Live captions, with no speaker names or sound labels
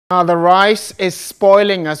Now the rice is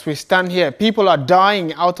spoiling as we stand here. People are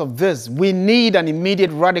dying out of this. We need an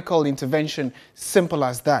immediate radical intervention. Simple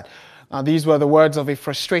as that. Now, these were the words of a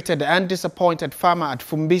frustrated and disappointed farmer at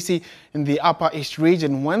Gbelembisi in the Upper East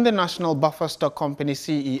region when the National Buffer Stock Company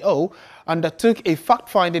CEO undertook a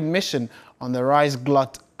fact-finding mission on the rice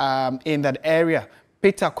glut in that area.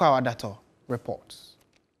 Peter Kwawadato reports.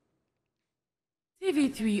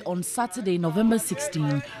 TV3 on Saturday, November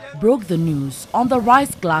 16, broke the news on the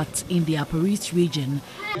rice glut in the Upper East region.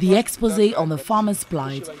 The expose on the farmers'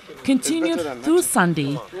 plight continued through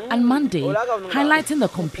Sunday and Monday, highlighting the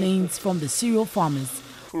complaints from the cereal farmers.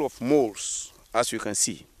 Full of moles, as you can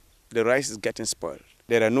see. The rice is getting spoiled.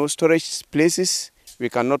 There are no storage places. We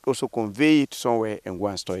cannot also convey it somewhere and go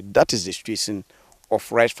and store it. That is the situation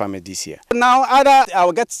of rice farmers this year. Now either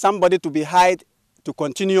I'll get somebody to be hired to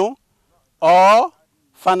continue, or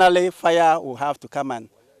finally fire will have to come and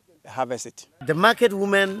harvest it. The market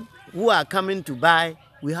women who are coming to buy,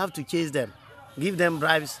 we have to chase them, give them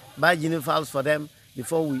bribes, buy guinea fowls for them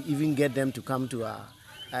before we even get them to come to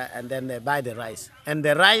and then they buy the rice. And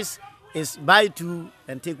the rice is buy two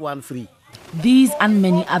and take one free. These and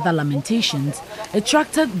many other lamentations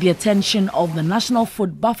attracted the attention of the National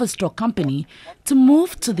Food Buffer Stock Company to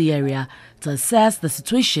move to the area to assess the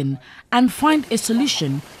situation and find a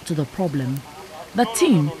solution to the problem. The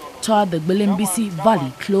team toured the Gbelembisi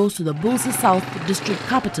Valley close to the Gbelembisi South District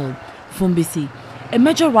capital, Gbelembisi, a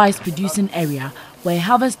major rice-producing area where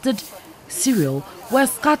harvested cereal were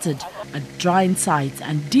scattered at drying sites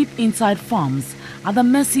and deep inside farms at the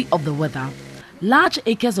mercy of the weather. Large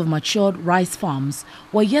acres of matured rice farms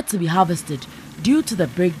were yet to be harvested due to the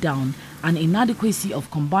breakdown and inadequacy of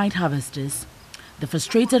combined harvesters. The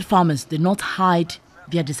frustrated farmers did not hide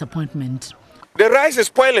their disappointment. The rice is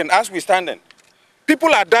spoiling as we stand.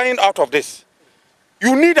 People are dying out of this.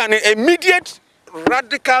 You need an immediate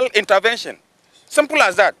radical intervention. Simple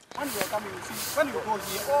as that. When you go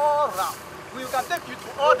here all around, we can take you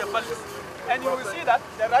to all the valleys and you will see that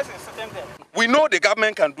the rice is sitting there. We know the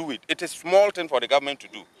government can do it. It is a small thing for the government to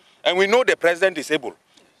do. And we know the president is able.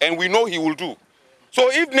 And we know he will do.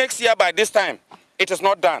 So if next year by this time it is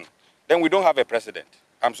not done, then we don't have a president.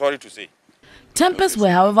 I'm sorry to say. Tempers were,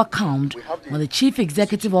 however, calmed when the Chief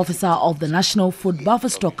Executive Officer of the National Food Buffer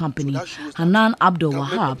Stock Company, Hanan Abdul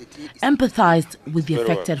Wahab, empathized with the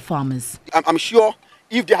affected farmers. I'm sure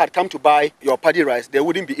if they had come to buy your paddy rice, there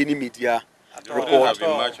wouldn't be any media report,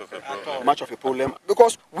 much of a problem.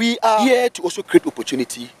 Because we are here to also create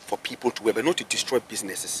opportunity for people to work, but not to destroy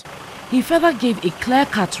businesses. He further gave a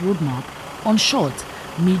clear-cut roadmap on short,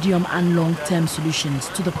 medium and long-term solutions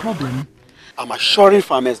to the problem. I'm assuring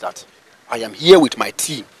farmers that I am here with my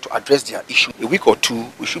team to address their issue. A week or two,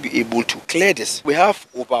 we should be able to clear this. We have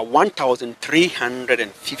over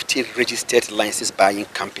 1,350 registered license buying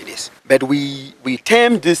companies. But we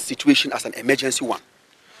term this situation as an emergency one.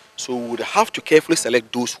 So we would have to carefully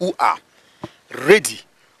select those who are ready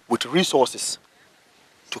with resources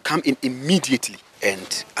to come in immediately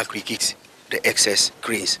and aggregate the excess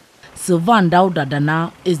grains. Sylvan Dauda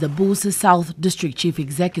Dana is the Gbelembisi South District Chief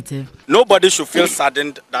Executive. Nobody should feel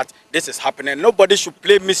saddened that this is happening. Nobody should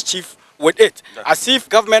play mischief with it. As if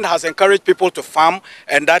government has encouraged people to farm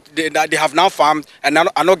and that they have now farmed and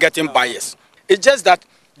are not getting buyers. It's just that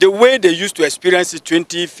the way they used to experience it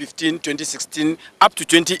 2015, 2016, up to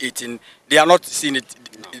 2018, they are not seeing it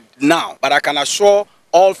now. But I can assure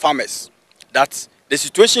all farmers that the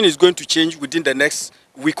situation is going to change within the next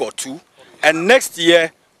week or two. And next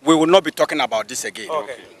year, we will not be talking about this again.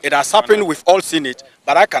 Okay. It has happened, we've all seen it,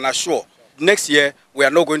 but I can assure next year we are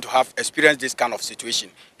not going to have experienced this kind of situation.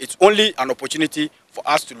 It's only an opportunity for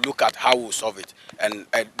us to look at how we solve it, and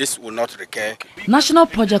this will not recur. National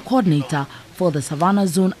Project Coordinator for the Savannah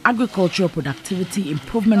Zone Agricultural Productivity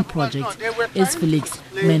Improvement Project is Felix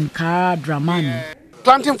Menkara Dramani.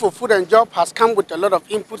 Planting for food and job has come with a lot of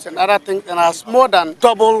inputs and other things and has more than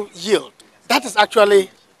double yield. That is actually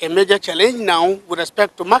a major challenge now with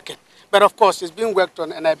respect to market. But of course, it's being worked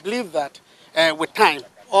on, and I believe that with time,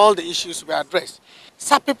 all the issues will be addressed.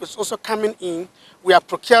 SAPIP is also coming in. We are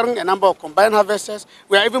procuring a number of combined harvesters.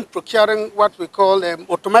 We are even procuring what we call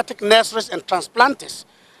automatic nurseries and transplanters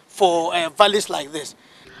for valleys like this.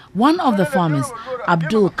 One of the farmers,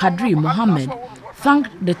 Abdul Kadri Mohammed,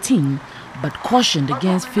 thanked the team but cautioned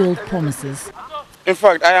against failed promises. In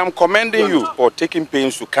fact, I am commending you for taking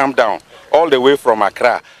pains to come down all the way from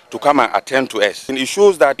Accra to come and attend to us. And it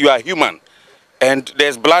shows that you are human and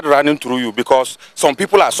there's blood running through you because some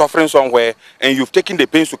people are suffering somewhere and you've taken the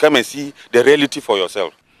pains to come and see the reality for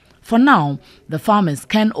yourself. For now, the farmers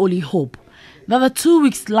can only hope that the 2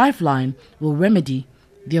 weeks lifeline will remedy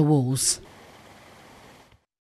their woes.